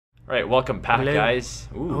Alright, welcome back, Hello. guys.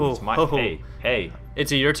 Ooh, it's my... Hey. It's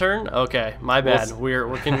your turn? Okay, my bad. We're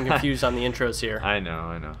getting confused on the intros here. I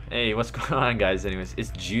know. Hey, what's going on, guys? Anyways,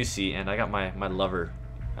 it's Juicy, and I got my lover,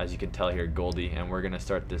 as you can tell here, Goldie, and we're going to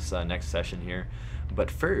start this next session here. But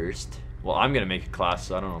first, well, I'm going to make a class,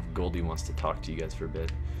 so I don't know if Goldie wants to talk to you guys for a bit.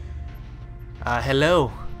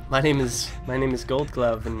 Hello. My name is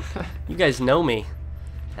GoldGlove, and you guys know me.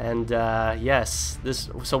 And yes,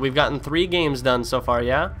 so we've gotten 3 games done so far,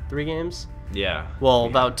 yeah? 3 games? Yeah. Well,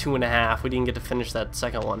 about 2.5. We didn't get to finish that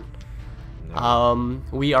second one. No.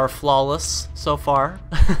 We are flawless so far.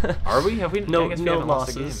 Are we? Have we? No I guess we no haven't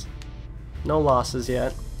lost a losses. game. No losses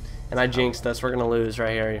yet. And I jinxed us. We're gonna lose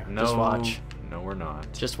right here. No, Just watch. No, we're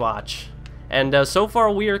not. Just watch. And so far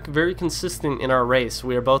we are very consistent in our race.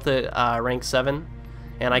 We are both at rank 7,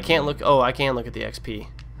 and I can't look. Oh, I can look at the XP.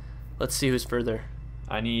 Let's see who's further.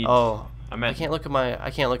 I need. Oh, I'm I at, can't look at my.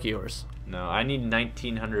 I can't look at yours. No, I need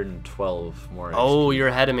 1912 more. Oh, XP. you're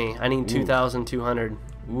ahead of me. I need 2,200.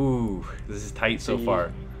 Ooh, this is tight so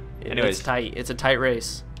far. Anyways, it's tight. It's a tight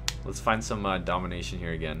race. Let's find some domination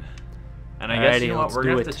here again. And I guess, you know what, we're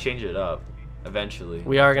going to have to change it up eventually.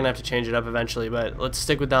 We are going to have to change it up eventually, but let's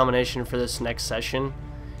stick with domination for this next session.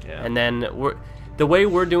 Yeah. And then the way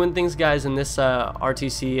we're doing things, guys, in this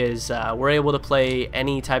RTC is we're able to play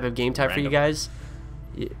any type of game type for you guys.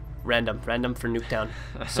 Random for Nuketown.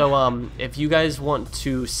 So if you guys want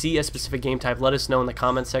to see a specific game type, let us know in the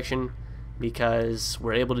comment section, because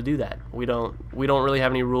we're able to do that. We don't really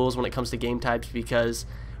have any rules when it comes to game types, because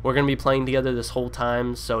we're going to be playing together this whole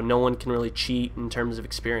time, so no one can really cheat in terms of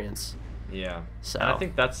experience. Yeah. So and I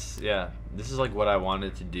think that's, this is like what I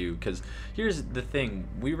wanted to do, because here's the thing.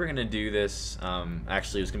 We were going to do this,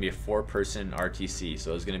 actually it was going to be a 4-person RTC,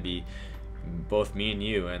 so it was going to be both me and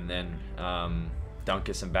you, and then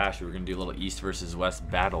Dunkus and Bash. We were going to do a little East versus West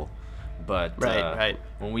battle. But right.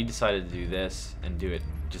 When we decided to do this and do it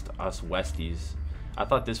just us Westies, I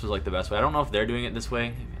thought this was like the best way. I don't know if they're doing it this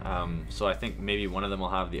way, so I think maybe one of them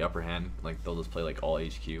will have the upper hand. Like they'll just play like all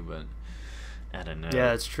HQ, but I don't know. Yeah,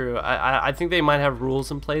 that's true. I think they might have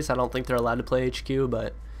rules in place. I don't think they're allowed to play HQ,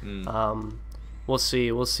 but we'll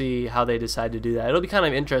see. We'll see how they decide to do that. It'll be kind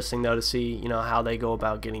of interesting though to see, you know, how they go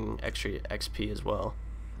about getting extra XP as well.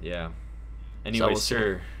 Yeah. Anyway,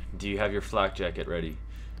 sir, do you have your flak jacket ready?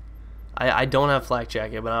 I don't have flak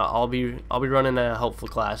jacket, but I'll be running a helpful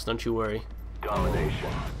class. Don't you worry.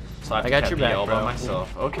 Domination. So I got your back, all bro. by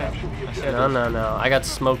myself. Okay. No. I got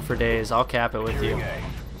smoke for days. I'll cap it with you. All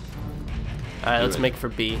right, let's make for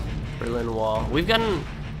B, Berlin Wall. We've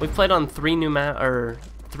played on 3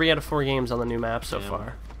 out of 4 games on the new map so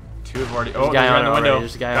far. 2 have already. There's Oh, they're in the window.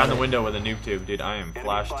 There's a guy Guy on in the it. window with a noob tube, dude. I am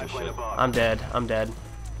flashed to shit. I'm dead.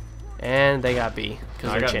 And they got B because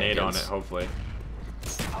I they're got a champions. nade on it, hopefully.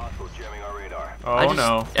 Hostile jamming our radar. Oh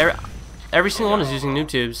no. Every single one is using noob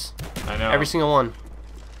tubes. I know. Every single one.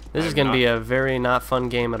 This is I'm gonna not- be a very not fun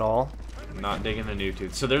game at all. Not digging the noob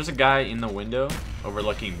tube. So there's a guy in the window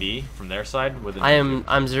overlooking B from their side with a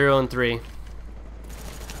I'm 0 and 3.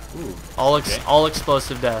 Ooh. All Okay. all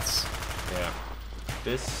explosive deaths. Yeah.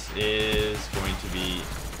 This is going to be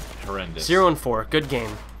horrendous. 0 and 4. Good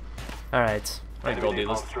game. All right. Right, Goldie,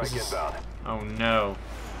 let's. Strike inbound. Oh no.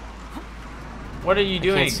 What are you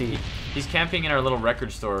doing? Can't see. He's camping in our little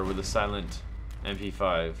record store with a silent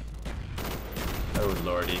MP5. Oh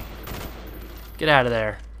lordy. Get out of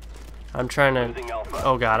there. I'm trying to. Losing Alpha.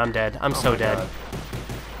 Oh god, I'm dead. I'm so my dead. God.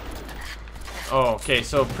 Oh, okay.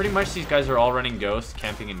 So pretty much these guys are all running Ghost,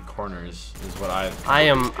 camping in corners, is what I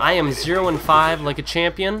am 0 and 5 like a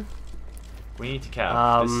champion. We need to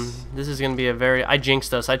cap. This is gonna be a very. I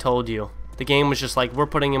jinxed us. I told you. The game was just like, we're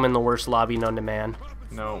putting him in the worst lobby known to man.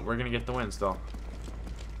 No, we're gonna get the win still.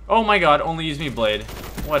 Oh my god, only use me blade.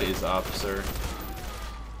 What is up, sir?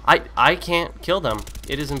 I can't kill them.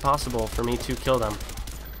 It is impossible for me to kill them.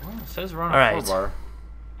 Well, it says we're on All a right. 4-bar.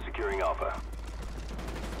 Securing Alpha.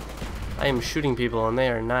 I am shooting people and they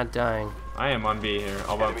are not dying. I am on B here.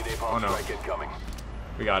 Oh, Enemy napalm no. strike incoming.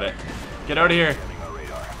 We got it. Get out of here. Jamming our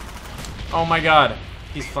radar. Oh my god.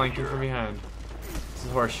 He's flanking from behind. This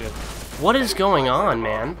is horseshit. What is going on,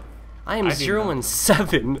 man? I am I do 0 not and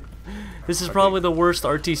 7. This is probably the worst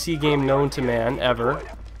RTC game known to man ever.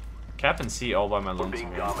 Cap and C all by my lonesome. Being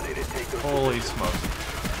here. dominated. Take those. Holy smoke.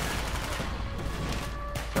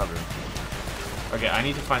 Cover. Okay, I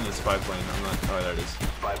need to find the spy plane. I'm not. Oh, there it is.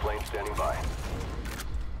 Spy plane standing by.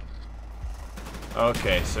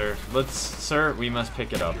 Okay, sir. Sir, we must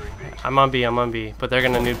pick it up. I'm on B, but they're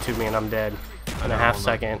gonna noob tube me and I'm dead in know, a half hold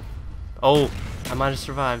on. second. Oh, I might have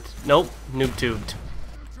survived. Nope, noob tubed.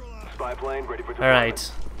 Spy plane ready for deployment. All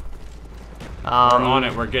right. We're on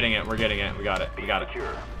it. We're getting it. We got it. We got it.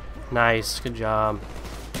 Secure. Nice, good job.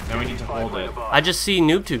 Now we need to hold it. I just see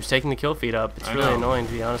noob tubes taking the kill feed up. It's I really know. annoying,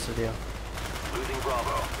 to be honest with you. Losing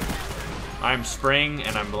Bravo. I'm spraying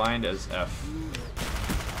and I'm blind as F.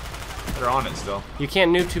 They're on it still. You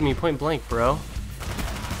can't noob tube me point blank, bro.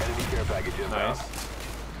 Enemy care package inbound. Nice.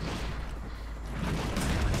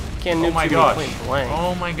 You can't Oh noob my tube me gosh. point blank.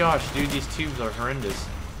 Oh my gosh, dude, these tubes are horrendous.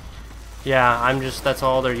 Yeah, that's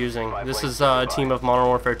all they're using. This is a team of Modern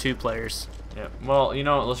Warfare 2 players. Yeah. Well, you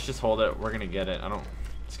know what? Let's just hold it. We're gonna get it.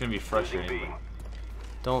 It's gonna be Losing frustrating. B.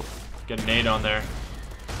 Don't. Get a nade on there.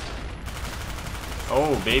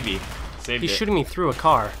 Oh baby, saved He's it. shooting me through a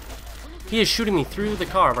car. He is shooting me through the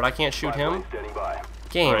car, but I can't shoot Spy him. plane standing by.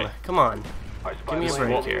 Game, Alright. come on. Our spy Give me a plane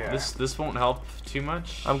break in the here. air. This won't help too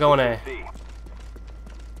much. I'm going A. C.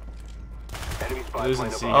 Enemy spy Losing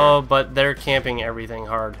plane C. above. Oh, but they're camping everything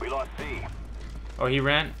hard. We lost C. Oh, he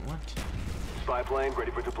ran. What? Spy plane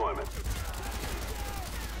ready for deployment.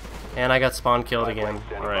 And I got spawn killed Spy plane again.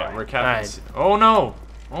 standing All right, by. we're capping. Alright. C. Oh no!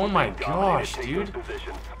 Oh my Dominated. gosh, Take dude! those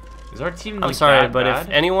positions. Is our team like I'm sorry, that but bad?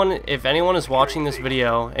 if anyone is watching this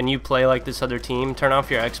video and you play like this other team, turn off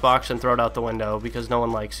your Xbox and throw it out the window because no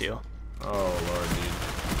one likes you. Oh lord, dude.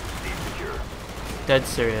 C secure. Dead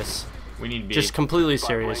serious. We need B. Just completely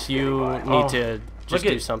serious. You need to just Look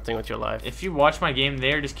do at- something with your life. If you watch my game,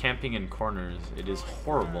 they are just camping in corners. It is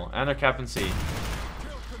horrible. And they're capping C.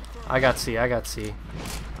 I got C. I got C.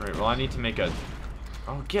 All right. Well, I need to make a.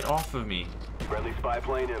 Oh, get off of me! Friendly spy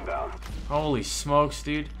plane inbound. Holy smokes,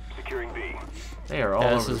 dude! Securing B. They are all Yeah,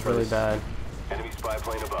 over this the is really place. bad. Enemy spy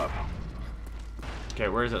plane above. Okay,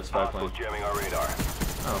 where is that spy Hostiles plane? jamming our radar.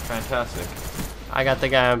 Oh, fantastic! I got the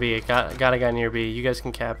guy on B. Got a guy near B. You guys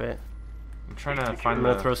can cap it. I'm trying to find I'm the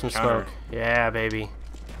gonna throw some counter. smoke. Yeah, baby.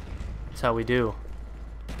 That's how we do.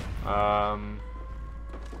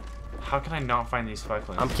 How can I not find these spy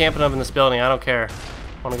planes? I'm camping up in this building. I don't care.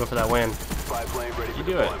 I want to go for that win. Spy plane ready You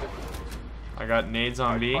for do it. deployment. I got nades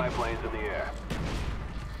on B. Spy planes in the air.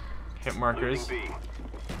 Hit markers. Losing B.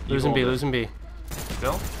 You Losing B. hold it. Losing B.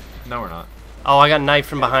 Still? No, we're not. Oh, I got knifed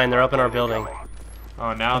from behind. They're up in our building. Incoming.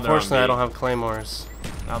 Oh, now Unfortunately, they're I on don't B. have claymores.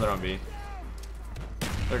 Now they're on B.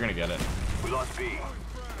 They're gonna get it. We lost B.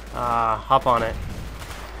 Hop on it.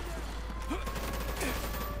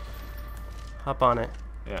 Hop on it.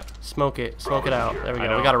 Yeah. Smoke it. Smoke it out. There we I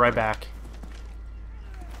go. We know. got it right back.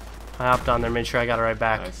 I hopped on there, made sure I got it right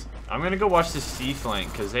back. Nice. I'm gonna go watch this C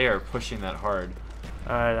flank because they are pushing that hard.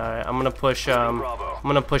 Alright, alright. I'm gonna push Bravo. I'm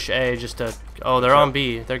gonna push A just to oh, they're on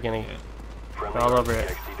B. They're getting Yeah. Friendly all over it.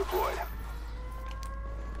 RTXD deployed.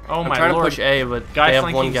 Oh I'm my trying lord. to push A, but Guy they have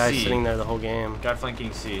one flanking guy C. sitting there the whole game. Guy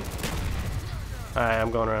flanking C. Alright,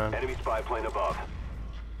 I'm going around. Enemy spy plane above.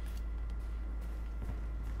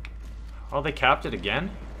 Oh, they capped it again?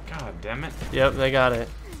 God damn it. Yep, they got it.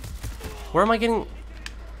 Where am I getting?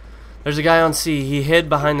 There's a guy on C. He hid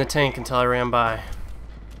behind the tank until I ran by.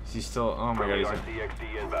 Is he still? Oh my god, Friendly he's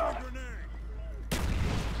RCXD inbound.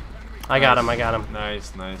 I got him. I got him.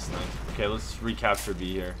 Nice, nice, nice. Okay, let's recapture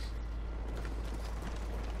B here.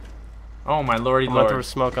 Oh my lordy I'm gonna throw lord.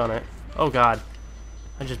 smoke on it. Oh god.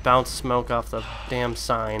 I just bounced smoke off the damn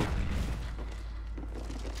sign.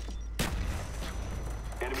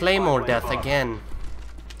 Enemy Claymore spy plane death above. again.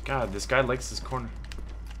 God, this guy likes this corner.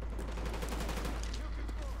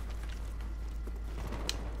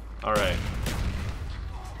 Alright.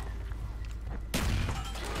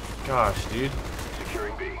 Gosh, dude.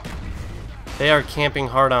 Securing B. They are camping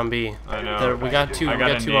hard on B. I know. We got two. I We got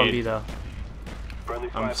got a two on nade. B though. Friendly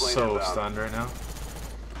spy I'm plane so inbound. stunned right now.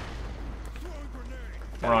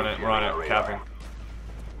 We're on it, we're on it. Capping.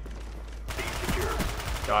 B secure.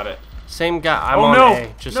 Got it. Same guy. I'm Oh on no!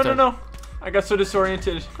 A. Just No, to, no, no! I got so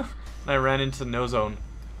disoriented. and I ran into no zone.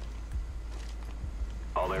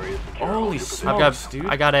 All areas secure. Holy Hold your smokes. position. I've got. dude.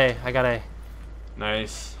 I got A. I got A.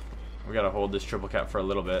 Nice. We gotta hold this triple cap for a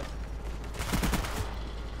little bit.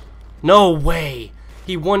 No way.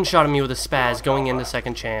 He one-shotted me with a spaz going into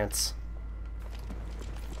second chance.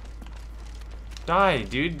 Die,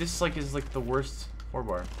 dude. This is like the worst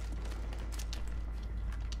 4-bar.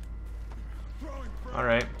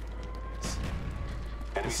 Alright.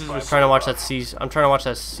 Enemy This is spy what's Trying to plane watch above. that C. I'm trying to watch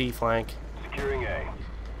that C flank. Securing A.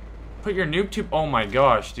 Put your noob tube. Oh my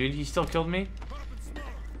gosh, dude. He still killed me?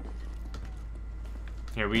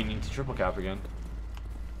 Here, we need to triple cap again.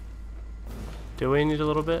 Do we need a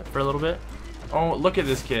little bit for a little bit? Oh, look at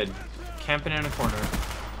this kid. Camping in a corner.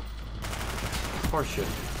 Horse shit.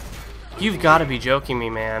 You've got to be joking me,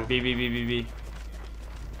 man. B, B, B, B, B.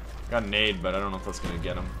 Got a nade, but I don't know if that's gonna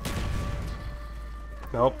get him.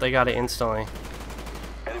 Nope, they got it instantly.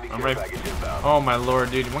 Enemy I'm care right- package inbound. Oh my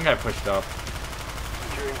lord, dude. One guy pushed up.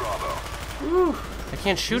 Securing Bravo. I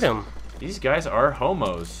can't shoot him. These guys are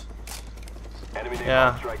homos. Enemy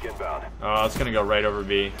Yeah. napalm strike inbound. Oh, it's gonna go right over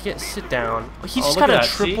B. Sit down. He Oh, just look got at a that,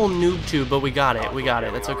 see? triple noob tube, but we got it. We got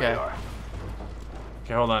it. That's okay.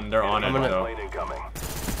 Okay, hold on. They're on it, I'm gonna- though. Plane incoming.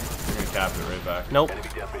 We're gonna cap it right back. Nope. Enemy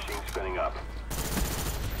death machine spinning up.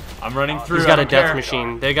 I'm running through. He's got I a don't death care.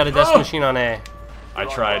 machine. They got a death Oh! machine on A. I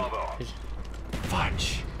tried. Bravo.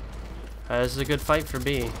 Fudge. This is a good fight for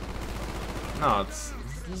B. No,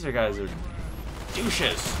 these guys are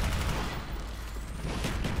douches.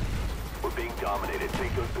 We're being dominated.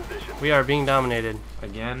 Take those positions. We are being dominated.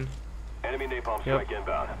 Again. Enemy napalm Yep. strike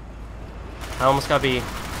inbound. I almost got B.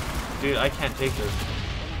 Dude, I can't take this.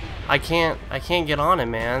 I can't get on it,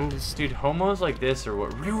 man. This, Dude, homos like this are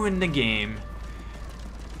what ruin the game.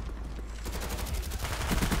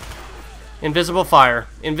 invisible fire.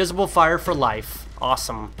 Invisible fire for life.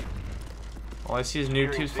 Awesome. All I see is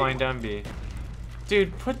new tubes flying down B.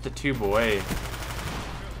 Dude, put the tube away.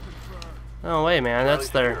 No way, man. That's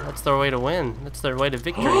their way to win. That's their way to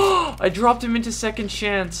victory. I dropped him into second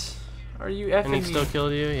chance. Are you effing And he me? still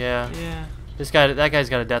killed you? Yeah. Yeah. That guy's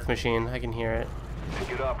got a death machine. I can hear it.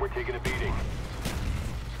 Pick it up. We're taking a beating.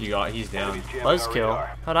 He's down. Enemies jamming Buzz our kill.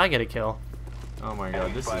 radar. How'd I get a kill? Oh my god,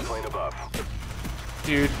 Enemy this spy is... plane above.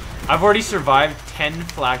 Dude, I've already survived 10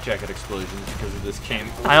 flak jacket explosions because of this game.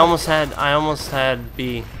 I almost had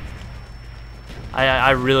B.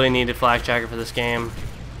 I really needed flak jacket for this game.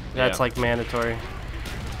 That's Yeah. like mandatory.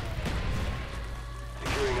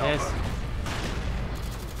 Securing Yes. Alpha.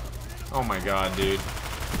 Oh my god, dude.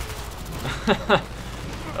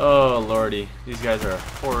 Oh lordy, these guys are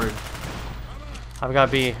horrid. I've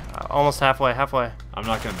got B. Almost halfway. I'm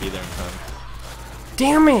not gonna be there in time.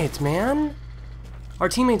 Damn it, man! Our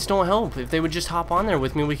teammates don't help. If they would just hop on there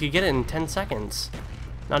with me, we could get it in 10 seconds.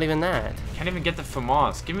 Not even that. Can't even get the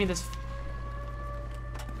FAMAS. Give me this.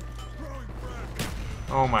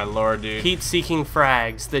 Oh my lord, dude. Heat-seeking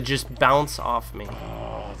frags that just bounce off me.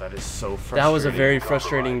 Oh, that is so frustrating. That was a very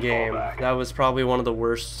frustrating game. That was probably one of the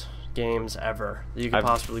worst games ever that you could I've-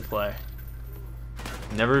 possibly play.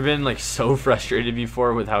 Never been like so frustrated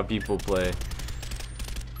before with how people play.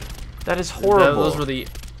 That is horrible. Those were the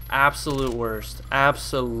absolute worst.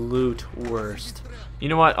 Absolute worst. You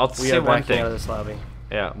know what? I'll We say are one backing out of thing. this lobby.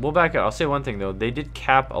 Yeah, we'll back out. I'll say one thing though. They did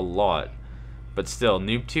cap a lot, but still,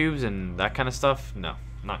 noob tubes and that kind of stuff. No,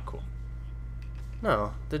 not cool.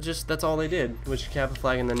 No, that's all they did, was cap a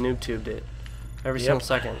flag and then noob tubed it. Every Yep. single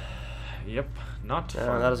second. Yep, not No,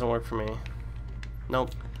 fun. that doesn't work for me.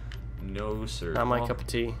 Nope, No sir. not my Well, cup of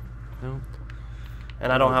tea. No.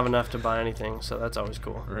 And I don't have enough to buy anything, so that's always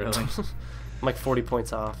cool. Really? I'm like 40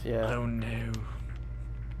 points off, yeah. Oh no.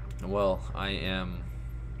 Well, I am.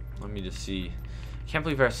 Let me just see. Can't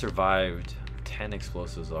believe I survived 10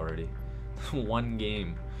 explosives already. One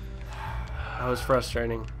game. That was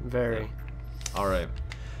frustrating. Very. All right.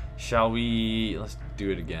 Shall we? Let's do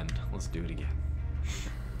it again. Let's do it again.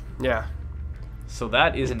 Yeah. So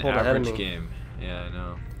that is You an pulled ahead of average me. game. Yeah, I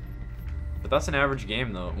know. But that's an average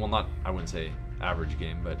game, though. Well, not. I wouldn't say average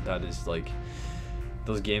game, but that is like.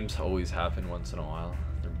 Those games always happen once in a while.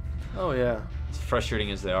 They're, Oh, yeah. as frustrating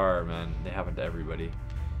as they are, man, they happen to everybody.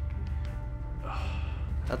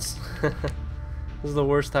 That's... this is the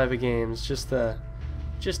worst type of games. Just a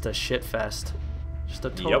shit fest. Just a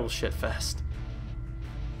total Yep. shit fest.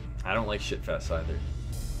 I don't like shitfests either.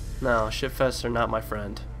 No, shit fests are not my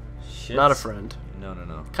friend. Not a Shits? friend. No, no,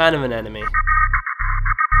 no. Kind of an enemy.